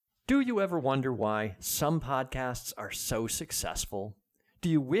Do you ever wonder why some podcasts are so successful? Do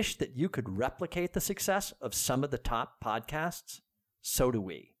you wish that you could replicate the success of some of the top podcasts? So do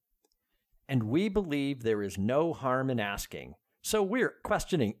we. And we believe there is no harm in asking. So we're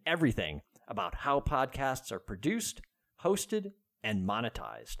questioning everything about how podcasts are produced, hosted, and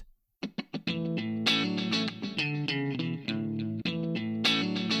monetized.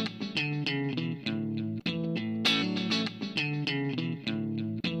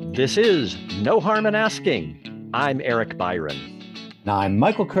 This is No Harm in Asking. I'm Eric Byron. And I'm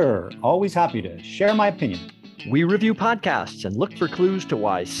Michael Kerr, always happy to share my opinion. We review podcasts and look for clues to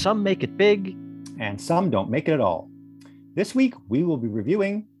why some make it big and some don't make it at all. This week, we will be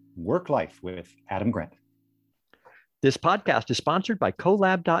reviewing WorkLife with Adam Grant. This podcast is sponsored by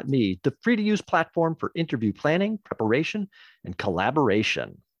Colab.me, the free-to-use platform for interview planning, preparation, and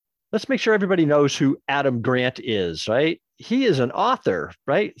collaboration. Let's make sure everybody knows who Adam Grant is, right? He is an author,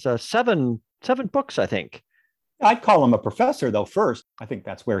 right? So seven books, I think. I'd call him a professor, though, first. I think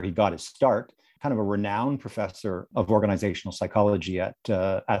that's where he got his start. Kind of a renowned professor of organizational psychology at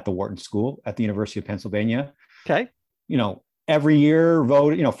the Wharton School at the University of Pennsylvania. Okay. Every year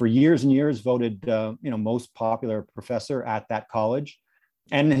voted, for years and years voted, most popular professor at that college,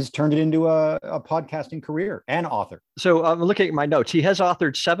 and has turned it into a podcasting career and author. So I'm looking at my notes. He has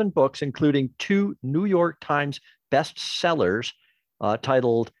authored 7 books, including 2 New York Times bestsellers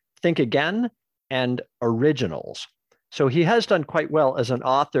titled Think Again and Originals. So he has done quite well as an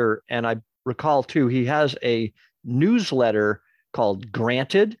author. And I recall, too, he has a newsletter called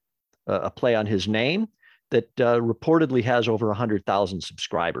Granted, a play on his name, that reportedly has over 100,000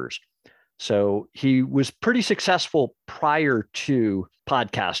 subscribers. So he was pretty successful prior to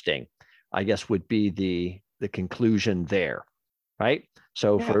podcasting, I guess would be the conclusion there, right?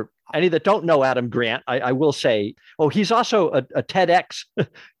 So yeah. For any that don't know Adam Grant, I will say, he's also a TEDx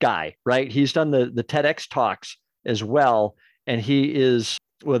guy, right? He's done the TEDx talks as well. And he is,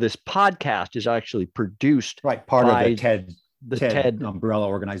 this podcast is actually produced part of the TED umbrella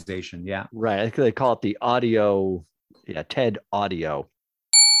organization. Yeah. Right. I think they call it the audio. Yeah. TED Audio.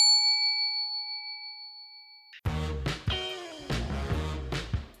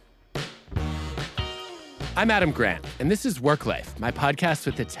 I'm Adam Grant, and this is WorkLife, my podcast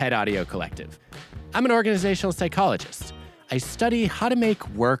with the TED Audio Collective. I'm an organizational psychologist. I study how to make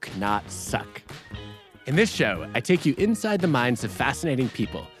work not suck. In this show, I take you inside the minds of fascinating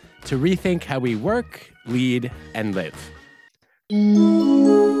people to rethink how we work, lead, and live.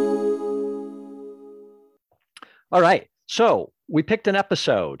 All right. So we picked an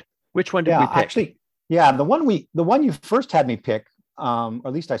episode. Which one did we pick? Actually, the one you first had me pick, or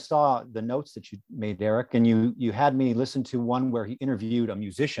at least I saw the notes that you made, Eric, and you had me listen to one where he interviewed a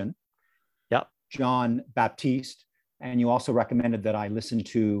musician, John Baptiste, and you also recommended that I listen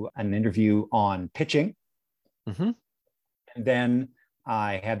to an interview on pitching. Mm-hmm. And then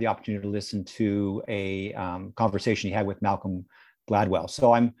I had the opportunity to listen to a conversation he had with Malcolm Gladwell.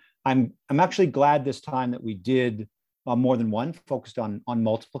 So I'm actually glad this time that we did more than one, focused on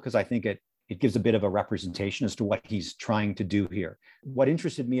multiple, because I think it gives a bit of a representation as to what he's trying to do here. What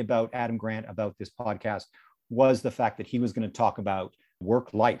interested me about Adam Grant about this podcast was the fact that he was going to talk about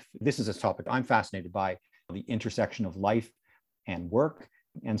work life. This is a topic I'm fascinated by, the intersection of life and work.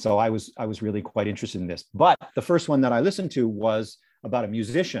 And so I was really quite interested in this. But the first one that I listened to was about a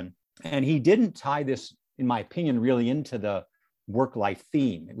musician, and he didn't tie this, in my opinion, really into the work-life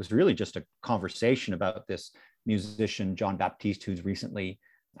theme. It was really just a conversation about this musician, John Baptiste, who's recently,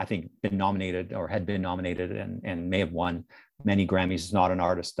 I think, been nominated or had been nominated and may have won many Grammys. He's not an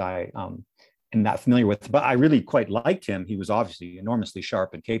artist I am not familiar with, but I really quite liked him. He was obviously enormously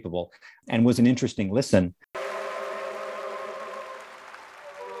sharp and capable and was an interesting listen.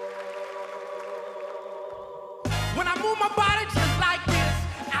 When I move my body just like this,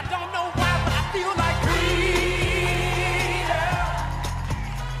 I don't know why, but I feel like freedom.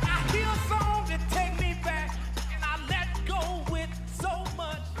 I hear a song that take me back, and I let go with so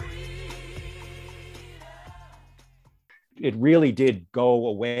much freedom. It really did go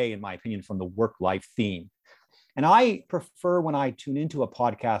away, in my opinion, from the work-life theme. And I prefer, when I tune into a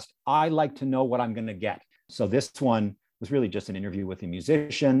podcast, I like to know what I'm going to get. So this one was really just an interview with a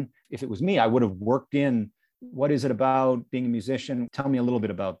musician. If it was me, I would have worked in, what is it about being a musician? Tell me a little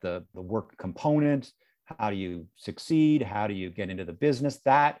bit about the work component. How do you succeed? How do you get into the business?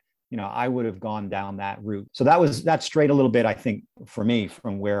 That, I would have gone down that route. So that strayed a little bit, I think, for me,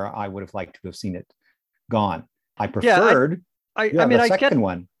 from where I would have liked to have seen it gone. I preferred I get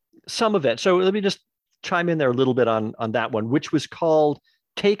one. Some of it. So let me just chime in there a little bit on that one, which was called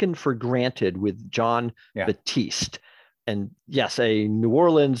Taken for Granted with John Baptiste. and yes, a New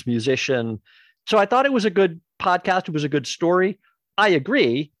Orleans musician. So I thought it was a good podcast. It was a good story. I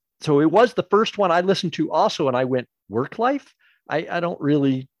agree. So it was the first one I listened to also, and I went, work life? I don't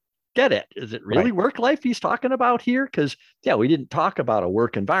really get it. Is it really work life he's talking about here? Because yeah, we didn't talk about a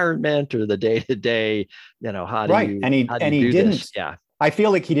work environment or the day to day. How do you and he do didn't. This? Yeah, I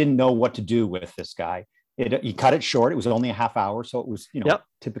feel like he didn't know what to do with this guy. He cut it short. It was only a half hour, so it was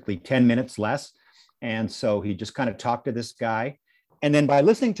typically 10 minutes less. And so he just kind of talked to this guy. And then by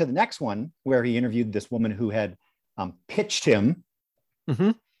listening to the next one, where he interviewed this woman who had pitched him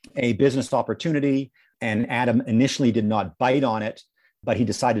a business opportunity, and Adam initially did not bite on it, but he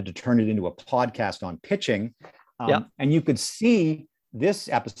decided to turn it into a podcast on pitching. And you could see this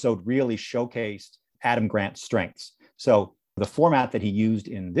episode really showcased Adam Grant's strengths. So the format that he used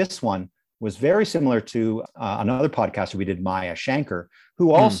in this one was very similar to another podcaster we did, Maya Shankar,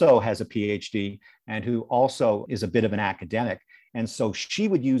 who also has a PhD and who also is a bit of an academic. And so she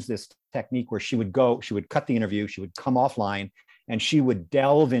would use this technique where she would cut the interview, she would come offline, and she would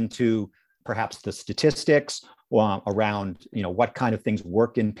delve into perhaps the statistics around, what kind of things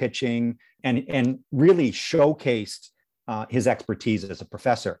work in pitching, and really showcased his expertise as a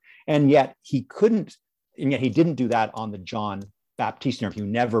professor. And yet he didn't do that on the John Baptiste interview. He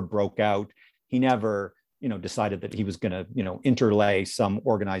never broke out. He never, decided that he was going to, interlay some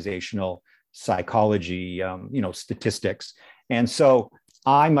organizational psychology, statistics. And so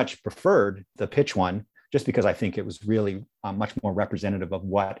I much preferred the pitch one, just because I think it was really much more representative of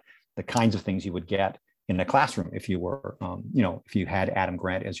what the kinds of things you would get in a classroom if you were, if you had Adam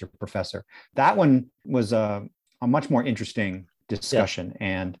Grant as your professor. That one was a much more interesting discussion.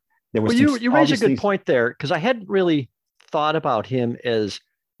 And there was you raise a good point there, because I hadn't really thought about him as,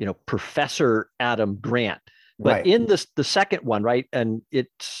 Professor Adam Grant. But in the second one, right, and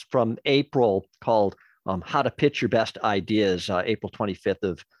it's from April, called How to Pitch Your Best Ideas, April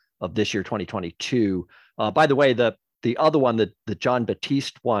 25th of this year, 2022. By the way, the other one, the John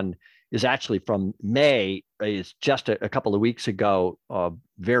Baptiste one, is actually from May. It's just a couple of weeks ago,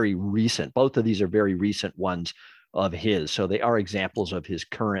 very recent. Both of these are very recent ones of his. So they are examples of his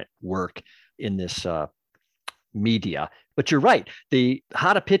current work in this media. But you're right. The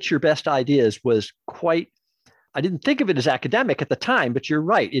How to Pitch Your Best Ideas was quite, I didn't think of it as academic at the time, but you're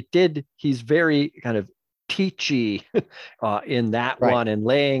right. He's very kind of teachy in that one, and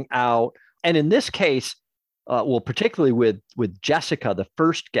laying out. And in this case, particularly with Jessica, the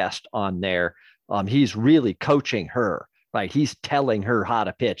first guest on there, he's really coaching her, right? He's telling her how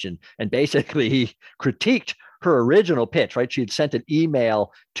to pitch, and basically he critiqued her original pitch, right? She had sent an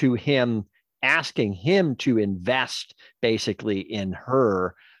email to him asking him to invest basically in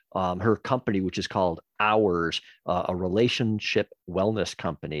her company, which is called Ours, a relationship wellness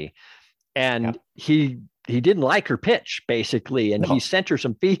company. And he didn't like her pitch, basically. And he sent her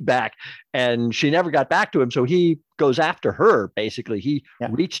some feedback, and she never got back to him. So he goes after her, basically. He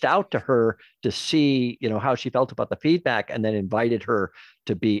reached out to her to see, how she felt about the feedback, and then invited her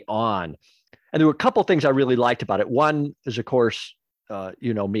to be on. And there were a couple of things I really liked about it. One is, of course,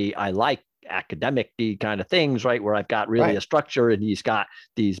 me, I like academic kind of things, right? Where I've got really a structure, and he's got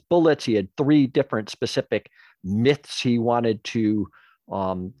these bullets. He had 3 different specific myths he wanted to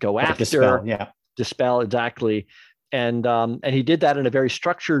go after, dispel, exactly. And he did that in a very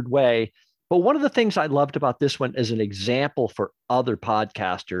structured way. But one of the things I loved about this one as an example for other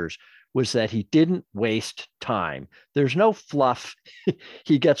podcasters was that he didn't waste time. There's no fluff.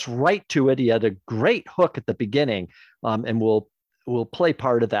 He gets right to it. He had a great hook at the beginning, and we'll play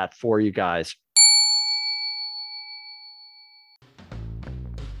part of that for you guys.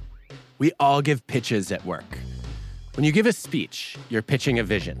 We all give pitches at work. When you give a speech, you're pitching a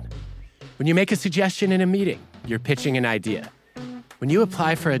vision. When you make a suggestion in a meeting, you're pitching an idea. When you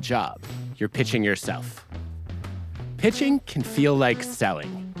apply for a job, you're pitching yourself. Pitching can feel like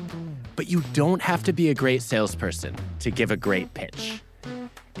selling, but you don't have to be a great salesperson to give a great pitch.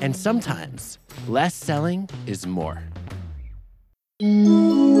 And sometimes, less selling is more.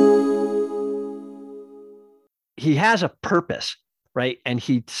 He has a purpose, right? And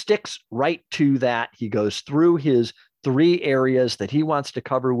he sticks right to that. He goes through his 3 areas that he wants to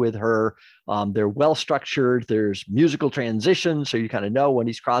cover with her. They're well structured. There's musical transitions, so you kind of know when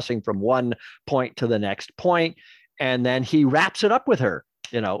he's crossing from one point to the next point. And then he wraps it up with her,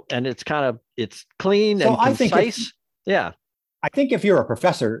 and it's clean and concise. I think if you're a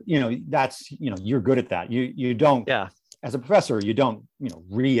professor, that's, you're good at that. You don't, as a professor, you don't,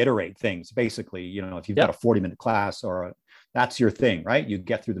 reiterate things. Basically, if you've got a 40-minute class that's your thing, right? You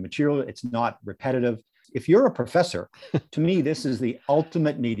get through the material. It's not repetitive. If you're a professor, to me, this is the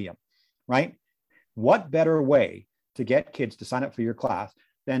ultimate medium, right? What better way to get kids to sign up for your class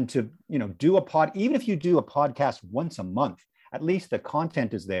than to, do a pod. Even if you do a podcast once a month, at least the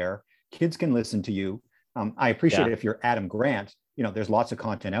content is there. Kids can listen to you. I appreciate it if you're Adam Grant, there's lots of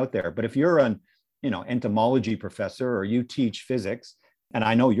content out there. But if you're an, entomology professor, or you teach physics, and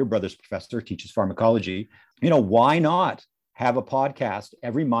I know your brother's professor teaches pharmacology, why not have a podcast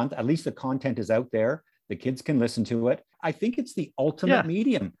every month? At least the content is out there. The kids can listen to it. I think it's the ultimate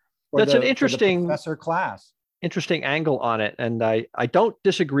medium for That's the, an interesting for the professor class. Interesting angle on it. And I don't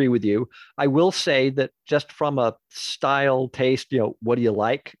disagree with you. I will say that just from a style, taste, what do you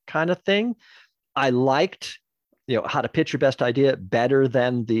like kind of thing, I liked, how to pitch your best idea better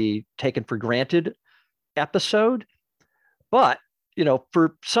than the taken for granted episode. But,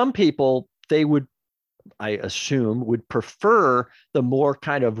 for some people, they would, I assume, would prefer the more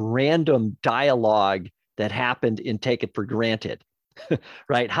kind of random dialogue that happened in Take It for Granted,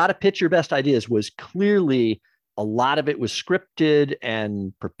 right? How to pitch your best ideas was clearly, a lot of it was scripted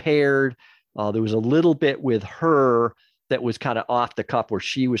and prepared. There was a little bit with her that was kind of off the cuff, where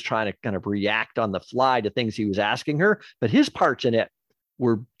she was trying to kind of react on the fly to things he was asking her. But his parts in it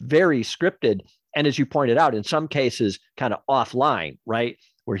were very scripted. And as you pointed out, in some cases, kind of offline, right?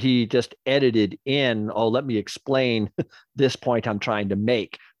 Where he just edited in, let me explain this point I'm trying to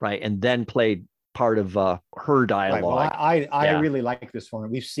make, right? And then played part of her dialogue. Right. Well, I really like this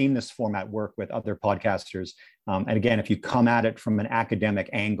format. We've seen this format work with other podcasters. And again, if you come at it from an academic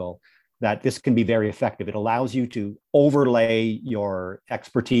angle, that this can be very effective. It allows you to overlay your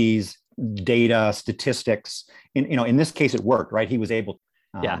expertise, data, statistics. In this case, it worked, right? He was able.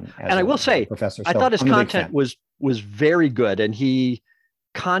 And I will say, professor, I thought his content was very good, and he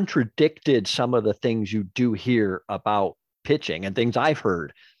contradicted some of the things you do hear about pitching and things I've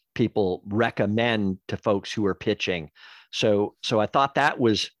heard people recommend to folks who are pitching. So I thought that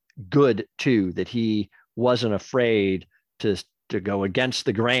was good too, that he wasn't afraid to go against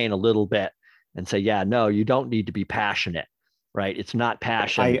the grain a little bit and say, no, you don't need to be passionate, right? It's not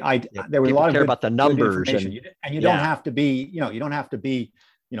passion. There was a lot of care about the numbers, and you don't have to be, you don't have to be,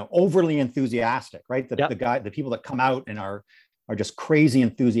 overly enthusiastic, right? The people that come out and are just crazy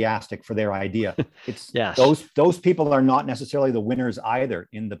enthusiastic for their idea. It's those people are not necessarily the winners either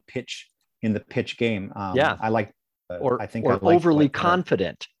in the pitch game. I like, or overly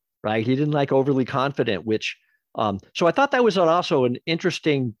confident, right? He didn't like overly confident, which, so I thought that was also an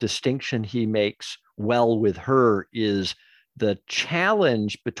interesting distinction he makes well with her, is the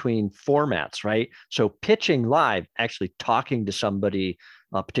challenge between formats, right? So pitching live, actually talking to somebody,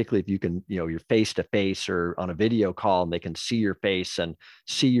 particularly if you can, you're face to face or on a video call and they can see your face and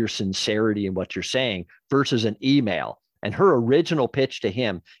see your sincerity in what you're saying, versus an email. And her original pitch to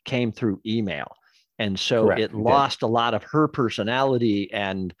him came through email. And so it lost a lot of her personality,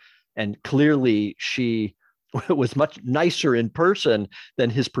 and clearly she was much nicer in person than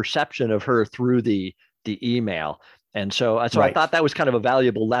his perception of her through the email. And so I thought that was kind of a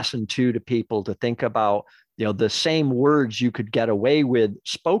valuable lesson too, to people to think about, the same words you could get away with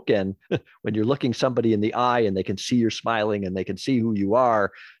spoken when you're looking somebody in the eye and they can see you're smiling and they can see who you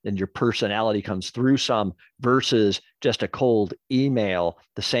are and your personality comes through some, versus just a cold email.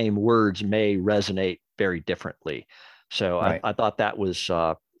 The same words may resonate very differently. So I thought that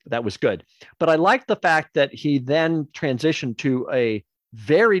was good. But I liked the fact that he then transitioned to a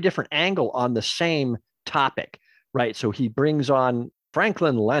very different angle on the same topic, right? So he brings on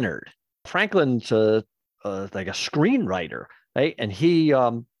Franklin Leonard. Franklin's like a screenwriter, right? And he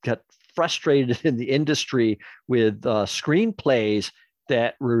got frustrated in the industry with screenplays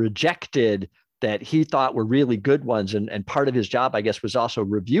that were rejected that he thought were really good ones. And part of his job, I guess, was also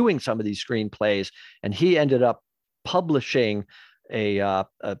reviewing some of these screenplays. And he ended up publishing he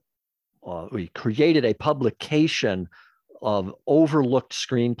created a publication of overlooked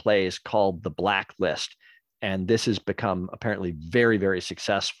screenplays called The Blacklist. And this has become apparently very, very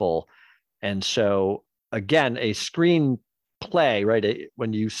successful. And so again, a screenplay, right?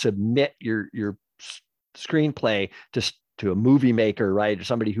 When you submit your screenplay to a movie maker, right, or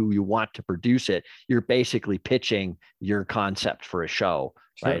somebody who you want to produce it, you're basically pitching your concept for a show,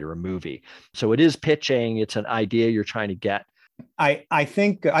 right, or a movie. So it is pitching. It's an idea you're trying to get. I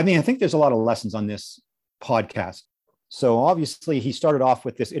think there's a lot of lessons on this podcast. So obviously he started off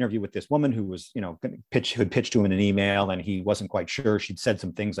with this interview with this woman who was, who'd pitched to him in an email, and he wasn't quite sure. She'd said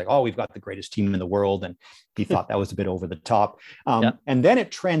some things like, "Oh, we've got the greatest team in the world." And he thought that was a bit over the top. And then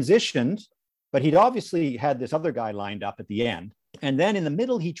it transitioned, but he'd obviously had this other guy lined up at the end. And then in the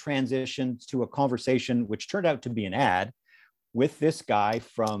middle, he transitioned to a conversation, which turned out to be an ad, with this guy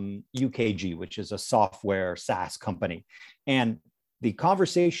from UKG, which is a software SaaS company. And the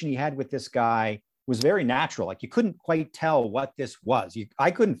conversation he had with this guy was very natural. Like you couldn't quite tell what this was.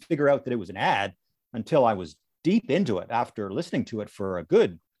 I couldn't figure out that it was an ad until I was deep into it. After listening to it for a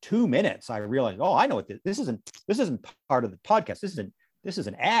good 2 minutes, I realized, oh, I know what this isn't part of the podcast. This is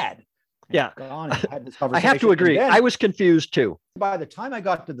an ad. Yeah. Had this I have to agree. I was confused too. By the time I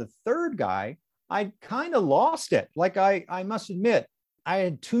got to the third guy, I kind of lost it. Like I must admit, I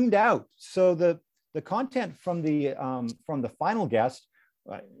had tuned out. So the content from the final guest,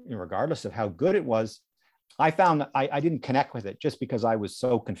 regardless of how good it was, I found that I didn't connect with it just because I was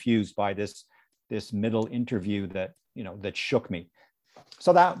so confused by this middle interview that shook me.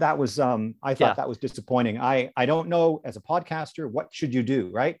 So that was I thought that was disappointing. I don't know, as a podcaster, what should you do,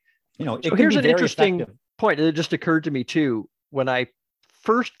 right? So here's an interesting point. It just occurred to me too when I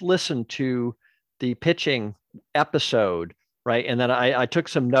first listened to the pitching episode, right? And then I took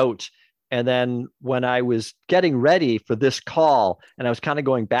some notes. And then when I was getting ready for this call and I was kind of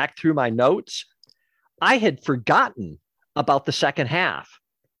going back through my notes, I had forgotten about the second half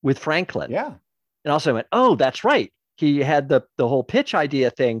with Franklin. Yeah. And also I went, oh, that's right. He had the whole pitch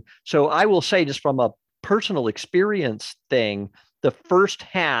idea thing. So I will say, just from a personal experience thing, the first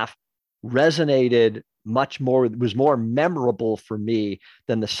half resonated much more, was more memorable for me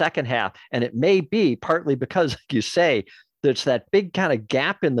than the second half. And it may be partly because, like you say, there's that big kind of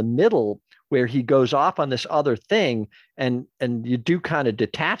gap in the middle where he goes off on this other thing, and you do kind of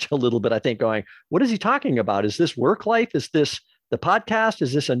detach a little bit, I think, going, what is he talking about? Is this work life? Is this the podcast?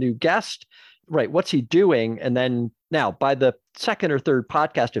 Is this a new guest? Right. What's he doing? And then now by the second or third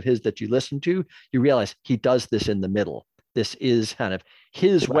podcast of his that you listen to, you realize he does this in the middle. This is kind of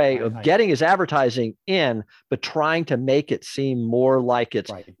his way of getting his advertising in, but trying to make it seem more like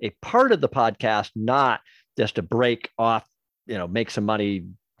it's a part of the podcast, not just a break off, make some money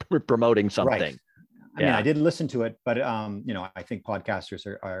promoting something. Right. I mean, I did listen to it, but I think podcasters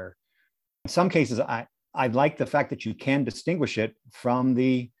are in some cases, I like the fact that you can distinguish it from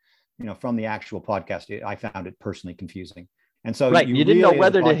the actual podcast. I found it personally confusing. And so you didn't know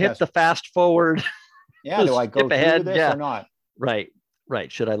whether to hit the fast forward. Yeah, do I go through this or not? Right.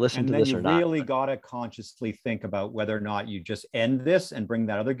 Should I listen to this or not? And then you really got to consciously think about whether or not you just end this and bring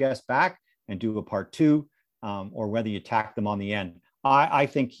that other guest back and do a part two, or whether you tack them on the end. I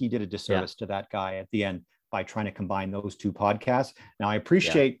think he did a disservice to that guy at the end by trying to combine those two podcasts. Now, I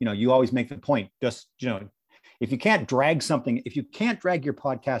appreciate, you always make the point, just, if you can't drag your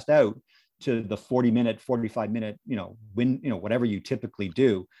podcast out to the 40-minute, 45-minute, whatever you typically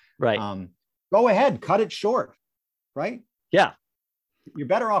do, right? Go ahead, cut it short, right? Yeah. You're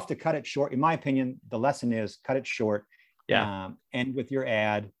better off to cut it short. In my opinion, the lesson is cut it short. Yeah. And with your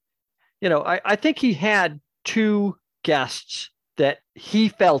ad. I think he had two guests that he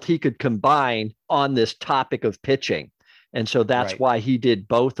felt he could combine on this topic of pitching. And so that's why he did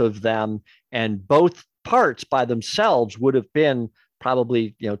both of them, and both parts by themselves would have been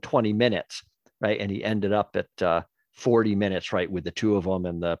probably, 20 minutes. Right. And he ended up at 40 minutes, right, with the two of them.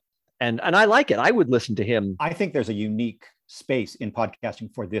 And I like it. I would listen to him. I think there's a unique space in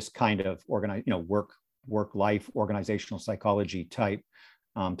podcasting for this kind of work life, organizational psychology type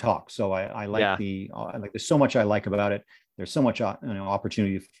talk. So I like there's so much I like about it. There's so much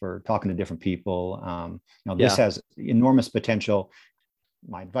opportunity for talking to different people. This has enormous potential.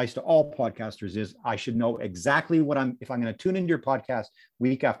 My advice to all podcasters is I should know exactly if I'm going to tune into your podcast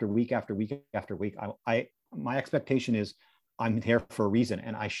week after week after week after week. My expectation is I'm here for a reason,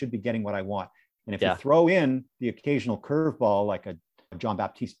 and I should be getting what I want. And if you throw in the occasional curveball like a John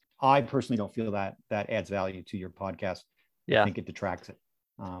Baptiste, I personally don't feel that adds value to your podcast. I think it detracts it.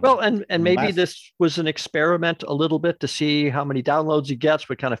 And maybe this was an experiment a little bit to see how many downloads he gets,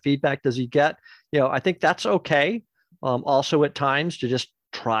 what kind of feedback does he get. I think that's okay. Also at times to just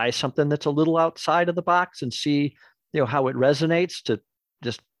try something that's a little outside of the box and see, how it resonates, to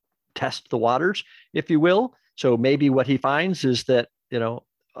just test the waters, if you will. So maybe what he finds is that,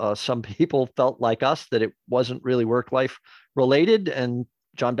 some people felt like us that it wasn't really work-life related, and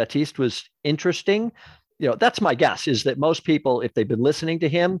John Baptiste was interesting. That's my guess, is that most people, if they've been listening to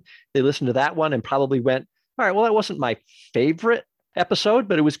him, they listened to that one and probably went, all right, well, that wasn't my favorite episode,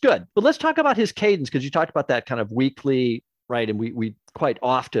 but it was good. But let's talk about his cadence, because you talked about that kind of weekly, right? And we quite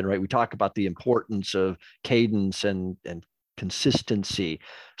often, right, we talk about the importance of cadence and consistency.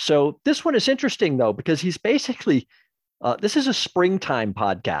 So this one is interesting, though, because he's basically, this is a springtime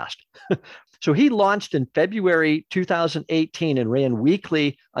podcast. So he launched in February 2018 and ran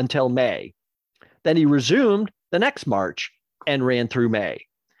weekly until May. Then he resumed the next March and ran through May.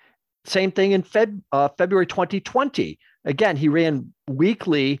 Same thing in February 2020. Again, he ran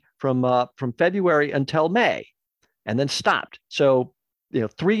weekly from February until May, and then stopped. So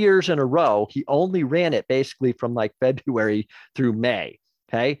 3 years in a row. He only ran it basically from like February through May.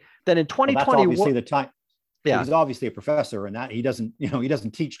 Okay. Then in 2021, that's obviously the time. So yeah, he's obviously a professor, and that he doesn't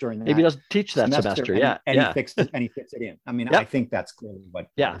teach during that. maybe he doesn't teach that semester. And he fits it in. I mean, Yep. I think that's clearly what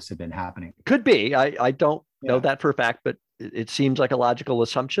has been happening. Could be. I don't know that for a fact, but it seems like a logical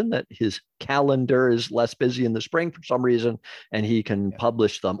assumption that his calendar is less busy in the spring for some reason, and he can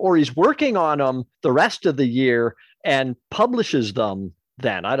publish them, or he's working on them the rest of the year and publishes them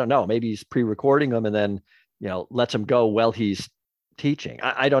then. I don't know. Maybe he's pre-recording them and then, lets them go while he's teaching.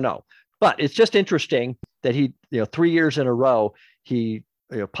 I don't know. But it's just interesting that he, 3 years in a row, he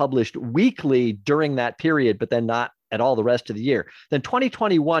published weekly during that period, but then not at all the rest of the year. Then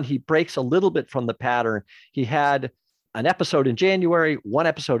 2021, he breaks a little bit from the pattern. He had an episode in January, one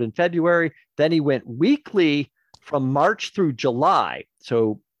episode in February. Then he went weekly from March through July.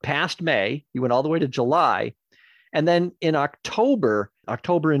 So past May, he went all the way to July. And then in October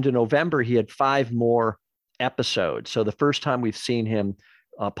into November, he had 5 more episodes. So the first time we've seen him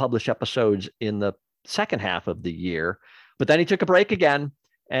publish episodes in the second half of the year. But then he took a break again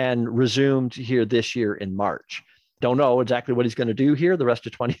and resumed here this year in March. Don't know exactly what he's going to do here the rest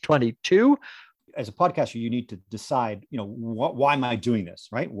of 2022. As a podcaster, you need to decide, why am I doing this,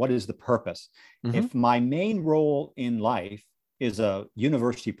 right? What is the purpose? Mm-hmm. If my main role in life is a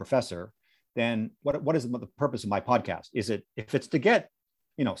university professor, then what is the purpose of my podcast? Is it, if it's to get,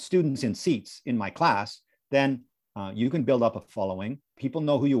 students in seats in my class, then you can build up a following. People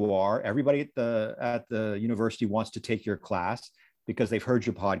know who you are. Everybody at the university wants to take your class because they've heard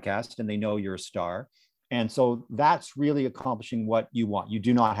your podcast and they know you're a star. And so that's really accomplishing what you want. You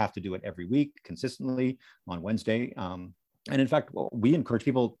do not have to do it every week consistently on Wednesday. And in fact, we encourage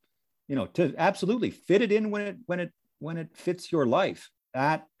people, to absolutely fit it in when it fits your life.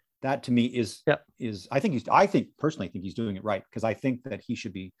 That to me is I think personally he's doing it right, because I think that he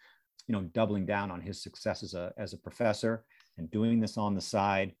should be, doubling down on his success as a professor and doing this on the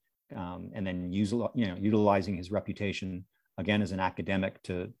side, and then utilizing his reputation again as an academic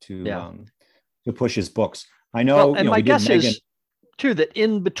to push his books. I know. And my guess is too that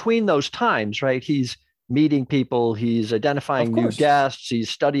in between those times, right, he's meeting people, he's identifying new guests, he's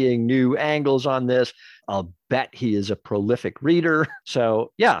studying new angles on this. I'll bet he is a prolific reader.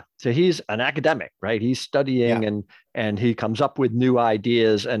 So he's an academic, right? He's studying and he comes up with new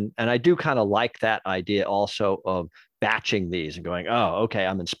ideas. And I do kind of like that idea also of batching these and going, oh, okay,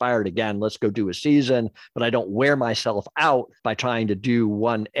 I'm inspired again. Let's go do a season, but I don't wear myself out by trying to do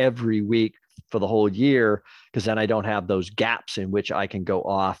one every week for the whole year, because then I don't have those gaps in which I can go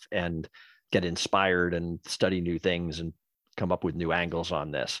off and get inspired and study new things and come up with new angles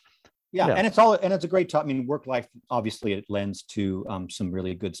on this. And it's a great talk. I mean, WorkLife, obviously it lends to some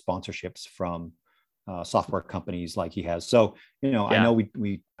really good sponsorships from software companies like he has. So, I know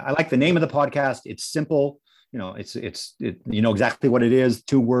I like the name of the podcast. It's simple. It's exactly what it is.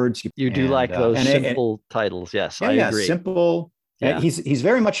 2 words. You do like those simple titles. Yes, I agree. Simple. Yeah. He's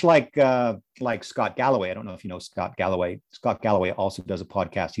very much like Scott Galloway. I don't know if you know Scott Galloway. Scott Galloway also does a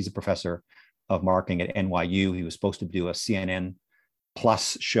podcast. He's a professor of marketing at NYU. He was supposed to do a CNN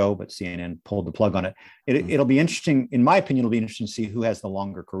Plus show, but CNN pulled the plug on it. It'll be interesting. In my opinion, it'll be interesting to see who has the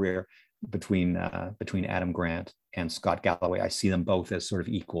longer career between Adam Grant and Scott Galloway. I see them both as sort of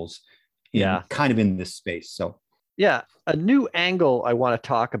equals kind of in this space. So a new angle I want to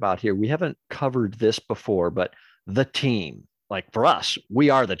talk about here. We haven't covered this before, but the team. Like for us, we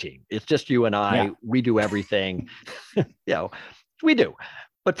are the team. It's just you and I. Yeah. We do everything. We do.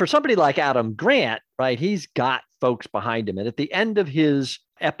 But for somebody like Adam Grant, right, he's got folks behind him. And at the end of his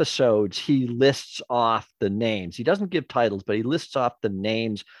episodes, he lists off the names. He doesn't give titles, but he lists off the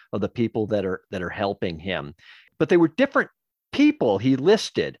names of the people that are helping him. But they were different people he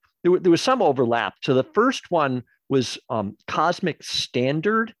listed. There was some overlap. So the first one was Cosmic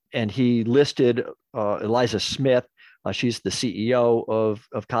Standard, and he listed Eliza Smith. She's the CEO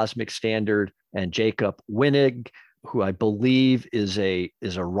of Cosmic Standard, and Jacob Winnig, who I believe is a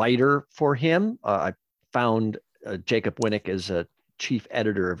writer for him. I found Jacob Winnig as a chief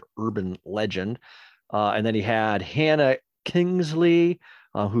editor of Urban Legend. And then he had Hannah Kingsley,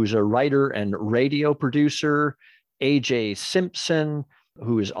 who's a writer and radio producer, AJ Simpson,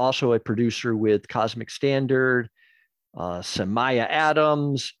 who is also a producer with Cosmic Standard, Samaya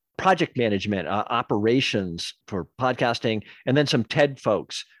Adams, project management, operations for podcasting, and then some TED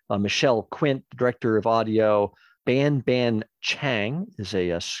folks. Michelle Quint, director of audio. Ban Chang is a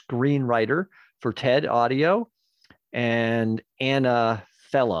screenwriter for TED Audio, and Anna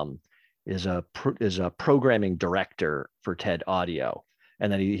Phelan is a programming director for TED Audio.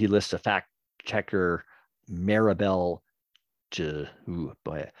 And then he lists a fact checker, Maribel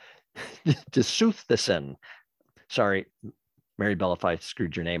DeSuthison. Sorry, Mary Bell, if I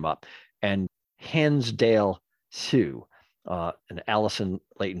screwed your name up. And Hansdale Sue and Allison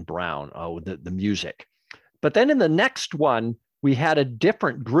Leighton Brown with the music. But then in the next one, we had a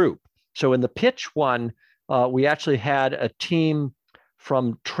different group. So in the pitch one, we actually had a team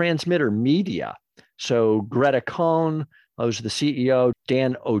from Transmitter Media. So Greta Cohn was the CEO,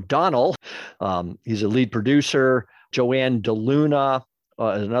 Dan O'Donnell, he's a lead producer, Joanne DeLuna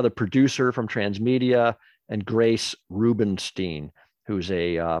is another producer from Transmedia, and Grace Rubenstein, who's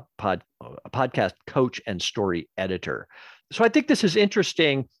a podcast coach and story editor. So I think this is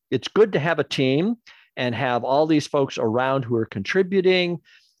interesting. It's good to have a team and have all these folks around who are contributing.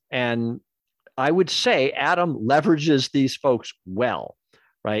 And I would say Adam leverages these folks well,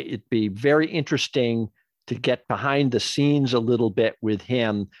 right? It'd be very interesting to get behind the scenes a little bit with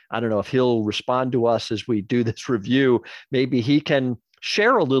him. I don't know if he'll respond to us as we do this review. Maybe he can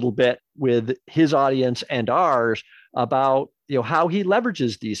share a little bit with his audience and ours about how he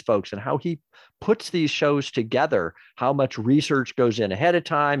leverages these folks and how he puts these shows together, how much research goes in ahead of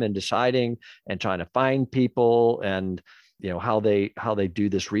time and deciding and trying to find people, and how they do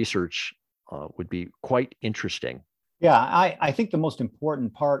this research would be quite interesting. Yeah, I think the most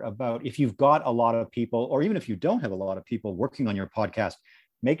important part about if you've got a lot of people, or even if you don't have a lot of people working on your podcast,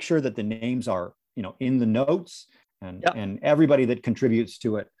 make sure that the names are in the notes, and everybody that contributes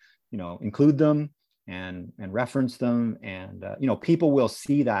to it, include them and reference them, and people will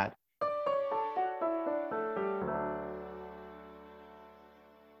see that.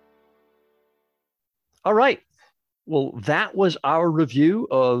 All right. Well, that was our review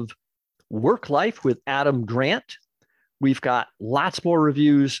of WorkLife with Adam Grant. We've got lots more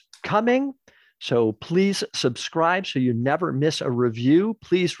reviews coming. So please subscribe so you never miss a review.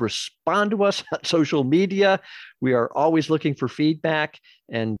 Please respond to us on social media. We are always looking for feedback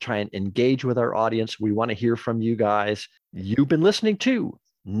and try and engage with our audience. We want to hear from you guys. You've been listening to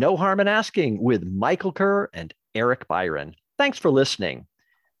No Harm in Asking with Michael Kerr and Eric Byron. Thanks for listening.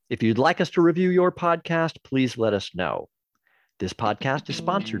 If you'd like us to review your podcast, please let us know. This podcast is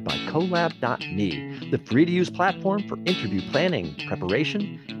sponsored by Colab.me, the free-to-use platform for interview planning,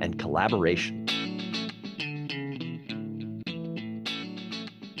 preparation, and collaboration.